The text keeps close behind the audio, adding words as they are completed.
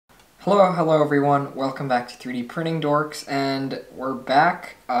Hello everyone, welcome back to 3D Printing Dorks, and we're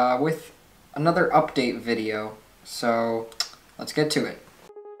back with another update video, so let's get to it.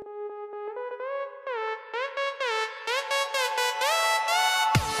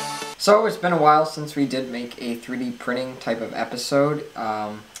 So it's been a while since we did make a 3D printing type of episode.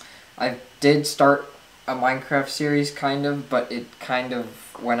 I did start a Minecraft series kind of, but it kind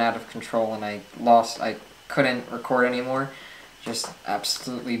of went out of control and I couldn't record anymore. Just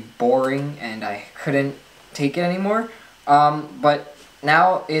absolutely boring and I couldn't take it anymore. But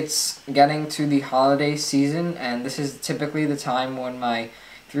now it's getting to the holiday season, and this is typically the time when my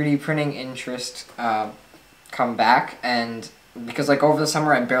 3D printing interest come back, and because like over the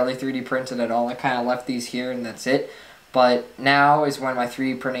summer I barely 3D printed at all. I kind of left these here and that's it. But now is when my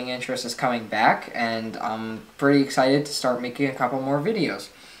 3D printing interest is coming back, and I'm pretty excited to start making a couple more videos.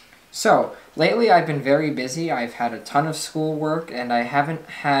 So, lately I've been very busy. I've had a ton of schoolwork, and I haven't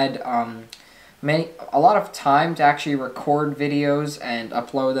had a lot of time to actually record videos and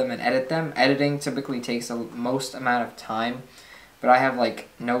upload them and edit them. Editing typically takes the most amount of time, but I have like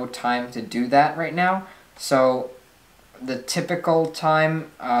no time to do that right now. So, the typical time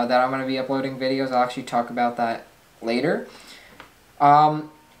that I'm going to be uploading videos, I'll actually talk about that later.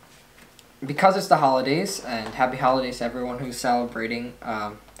 Because it's the holidays, and happy holidays to everyone who's celebrating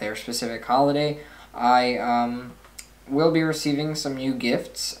their specific holiday, I will be receiving some new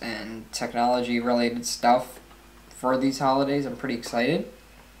gifts and technology related stuff for these holidays. I'm pretty excited.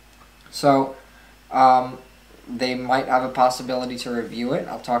 So they might have a possibility to review it.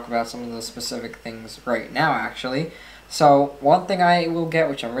 I'll talk about some of those specific things right now actually. So one thing I will get,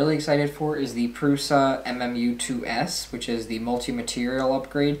 which I'm really excited for, is the Prusa MMU2S, which is the multi-material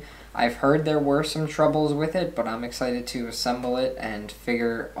upgrade. I've heard there were some troubles with it, but I'm excited to assemble it and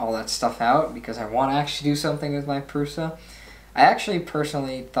figure all that stuff out because I want to actually do something with my Prusa. I actually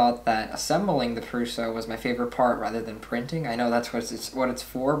personally thought that assembling the Prusa was my favorite part rather than printing. I know that's what it's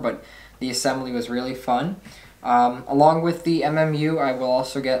for, but the assembly was really fun. Along with the MMU, I will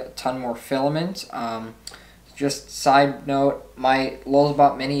also get a ton more filament. Just side note, my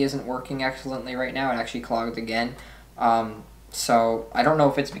Lulzbot Mini isn't working excellently right now. It actually clogged again. So I don't know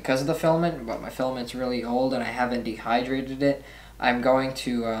if it's because of the filament, but my filament's really old and I haven't dehydrated it. I'm gonna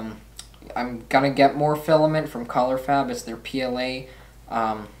get more filament from ColorFab. It's their PLA.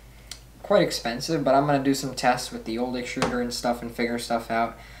 Quite expensive, but I'm gonna do some tests with the old extruder and stuff and figure stuff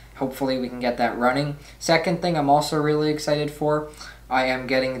out. Hopefully we can get that running. Second thing I'm also really excited for, I am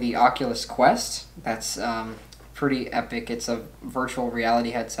getting the Oculus Quest. That's pretty epic. It's a virtual reality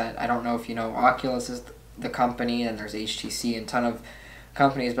headset. I don't know if you know, Oculus is the company, and there's HTC and a ton of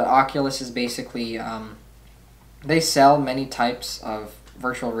companies, but Oculus is basically, they sell many types of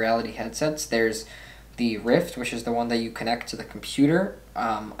virtual reality headsets. There's the Rift, which is the one that you connect to the computer.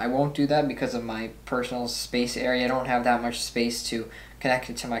 I won't do that because of my personal space area. I don't have that much space to connect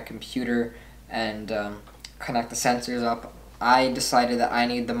it to my computer and connect the sensors up. I decided that I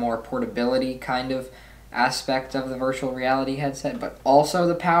need the more portability kind of aspect of the virtual reality headset, but also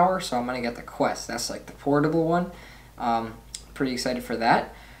the power, so I'm going to get the Quest. That's like the portable one. Pretty excited for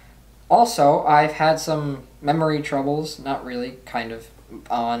that. Also, I've had some memory troubles, not really, kind of,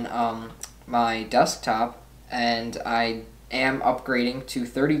 on my desktop, and I am upgrading to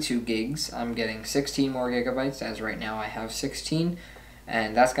 32 gigs. I'm getting 16 more gigabytes, as right now I have 16,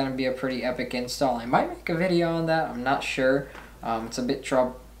 and that's going to be a pretty epic install. I might make a video on that, I'm not sure. It's a bit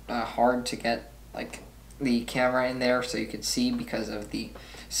hard to get like the camera in there so you could see because of the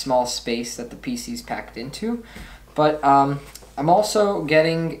small space that the PC's packed into. But I'm also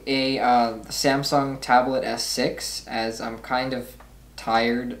getting a Samsung Tablet S6, as I'm kind of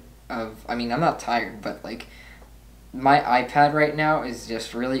tired of, I mean, I'm not tired, but like my iPad right now is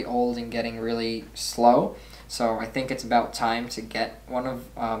just really old and getting really slow. So I think it's about time to get one of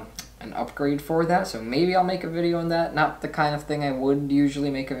an upgrade for that. So maybe I'll make a video on that. Not the kind of thing I would usually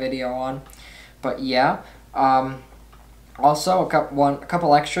make a video on, but yeah. Also, a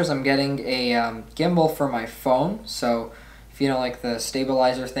couple extras. I'm getting a gimbal for my phone. So if you know, like the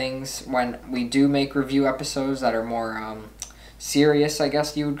stabilizer things, when we do make review episodes that are more serious, I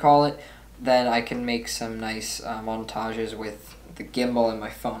guess you would call it, then I can make some nice montages with the gimbal and my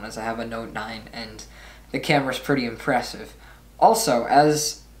phone, as I have a Note 9 and the camera's pretty impressive. Also,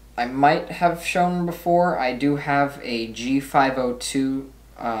 as I might have shown before, I do have a G502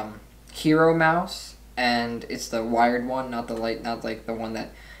 Hero mouse, and it's the wired one, not like the one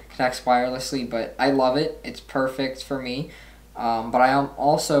that connects wirelessly, but I love it. It's perfect for me. But I am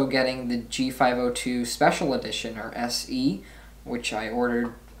also getting the G502 Special Edition, or SE, which I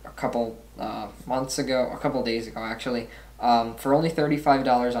ordered a couple days ago actually. for only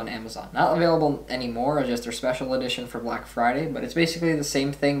 $35 on Amazon. Not available anymore, it's just their special edition for Black Friday, but it's basically the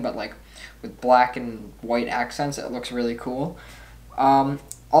same thing, but like with black and white accents. It looks really cool.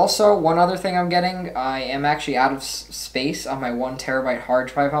 Also, one other thing I'm getting, I am actually out of space on my 1 terabyte hard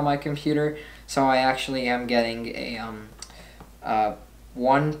drive on my computer, so I actually am getting a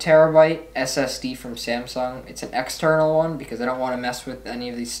 1 terabyte SSD from Samsung. It's an external one because I don't want to mess with any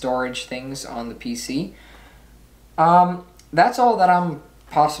of these storage things on the PC. That's all that I'm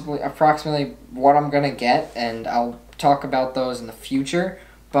approximately what I'm gonna get, and I'll talk about those in the future.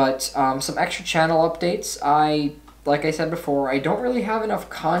 But some extra channel updates. Like I said before, I don't really have enough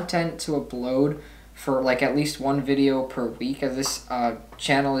content to upload for like at least one video per week, as this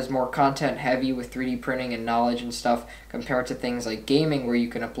channel is more content heavy with 3D printing and knowledge and stuff compared to things like gaming where you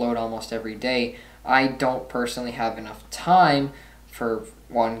can upload almost every day. I don't personally have enough time for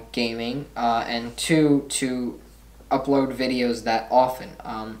one, gaming, and two, to upload videos that often.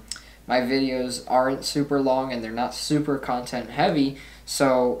 My videos aren't super long and they're not super content heavy,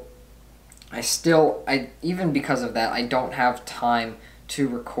 so even because of that, I don't have time to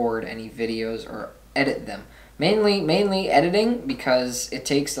record any videos or edit them. Mainly editing because it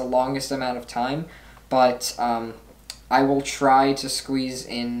takes the longest amount of time, but I will try to squeeze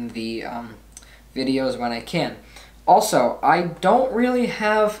in the videos when I can. Also, I don't really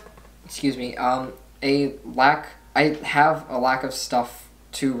have, I have a lack of stuff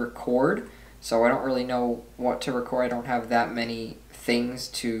to record, so I don't really know what to record. I don't have that many things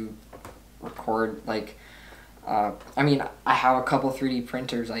to record. Like, I mean, I have a couple 3D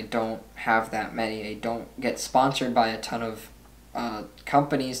printers. I don't have that many. I don't get sponsored by a ton of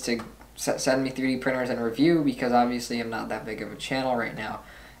companies to send me 3D printers and review, because obviously I'm not that big of a channel right now,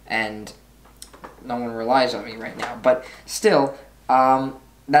 and no one relies on me right now. But still,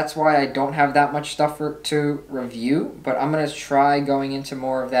 that's why I don't have that much stuff to review, but I'm going to try going into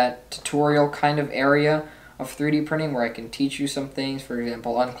more of that tutorial kind of area of 3D printing where I can teach you some things. For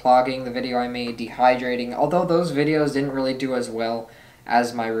example, unclogging, the video I made, dehydrating, although those videos didn't really do as well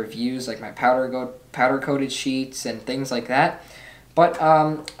as my reviews, like my powder-coated sheets and things like that. But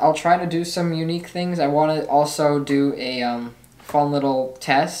I'll try to do some unique things. I want to also do a fun little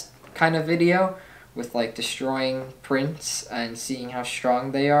test kind of video with like destroying prints and seeing how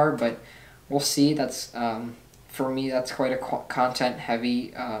strong they are, but we'll see. That's for me, that's quite a content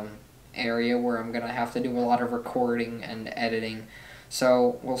heavy area where I'm gonna have to do a lot of recording and editing,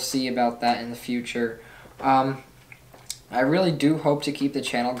 so we'll see about that in the future. I really do hope to keep the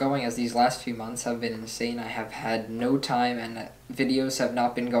channel going, as these last few months have been insane. I have had no time and videos have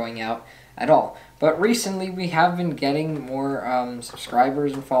not been going out at all. But recently we have been getting more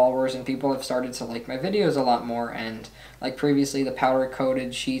subscribers and followers, and people have started to like my videos a lot more, and like previously the powder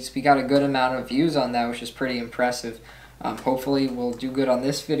coated sheets, we got a good amount of views on that, which is pretty impressive. Hopefully we'll do good on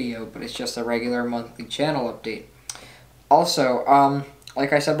this video, but it's just a regular monthly channel update. Also,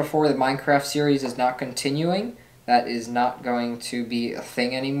 like I said before, the Minecraft series is not continuing. That is not going to be a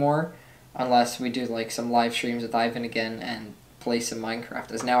thing anymore unless we do like some live streams with Ivan again and play some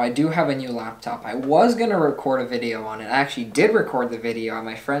Minecraft. As now I do have a new laptop. I was going to record a video on it. I actually did record the video at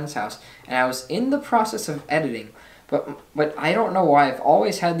my friend's house, and I was in the process of editing, but I don't know why. I've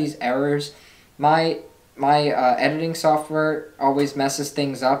always had these errors. My editing software always messes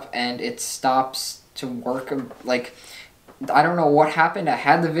things up and it stops to work. Like, I don't know what happened. I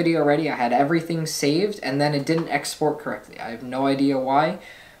had the video ready, I had everything saved, and then it didn't export correctly. I have no idea why,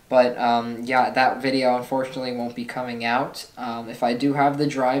 but yeah, that video unfortunately won't be coming out. If I do have the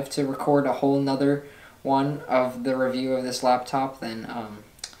drive to record a whole nother one of the review of this laptop, then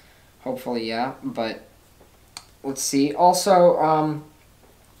hopefully, yeah, but let's see. Also,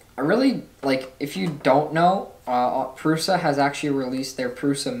 I really, like, if you don't know, Prusa has actually released their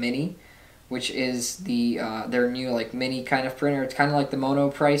Prusa Mini, which is their new like mini kind of printer. It's kind of like the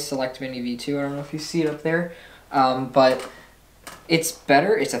Monoprice Select Mini V2. I don't know if you see it up there, but it's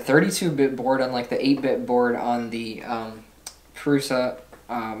better. It's a 32-bit board, unlike the 8-bit board on the Prusa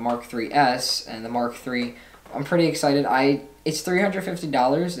Mark III's and the Mark III. I'm pretty excited. It's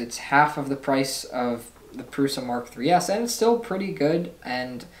 $350. It's half of the price of the Prusa Mark III's, and it's still pretty good.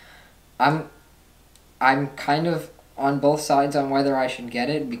 And I'm kind of on both sides on whether I should get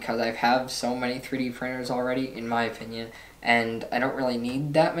it, because I have so many 3D printers already, in my opinion, and I don't really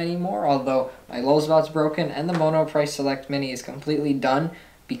need that many more, although my Lowsbout's broken and the Monoprice Select Mini is completely done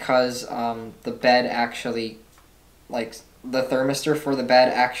because the bed actually, like, the thermistor for the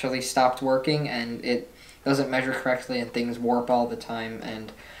bed actually stopped working, and it doesn't measure correctly and things warp all the time,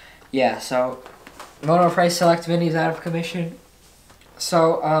 and yeah, so Monoprice Select Mini is out of commission.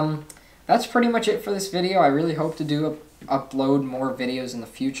 So, that's pretty much it for this video. I really hope to do upload more videos in the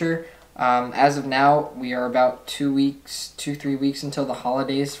future. As of now, we are about 3 weeks until the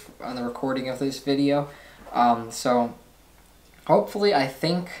holidays on the recording of this video. So hopefully, I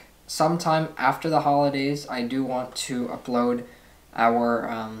think sometime after the holidays, I do want to upload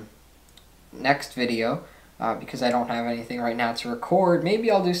our next video because I don't have anything right now to record. Maybe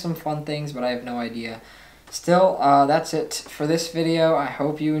I'll do some fun things, but I have no idea. Still, that's it for this video. I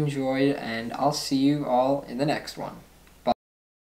hope you enjoyed, and I'll see you all in the next one.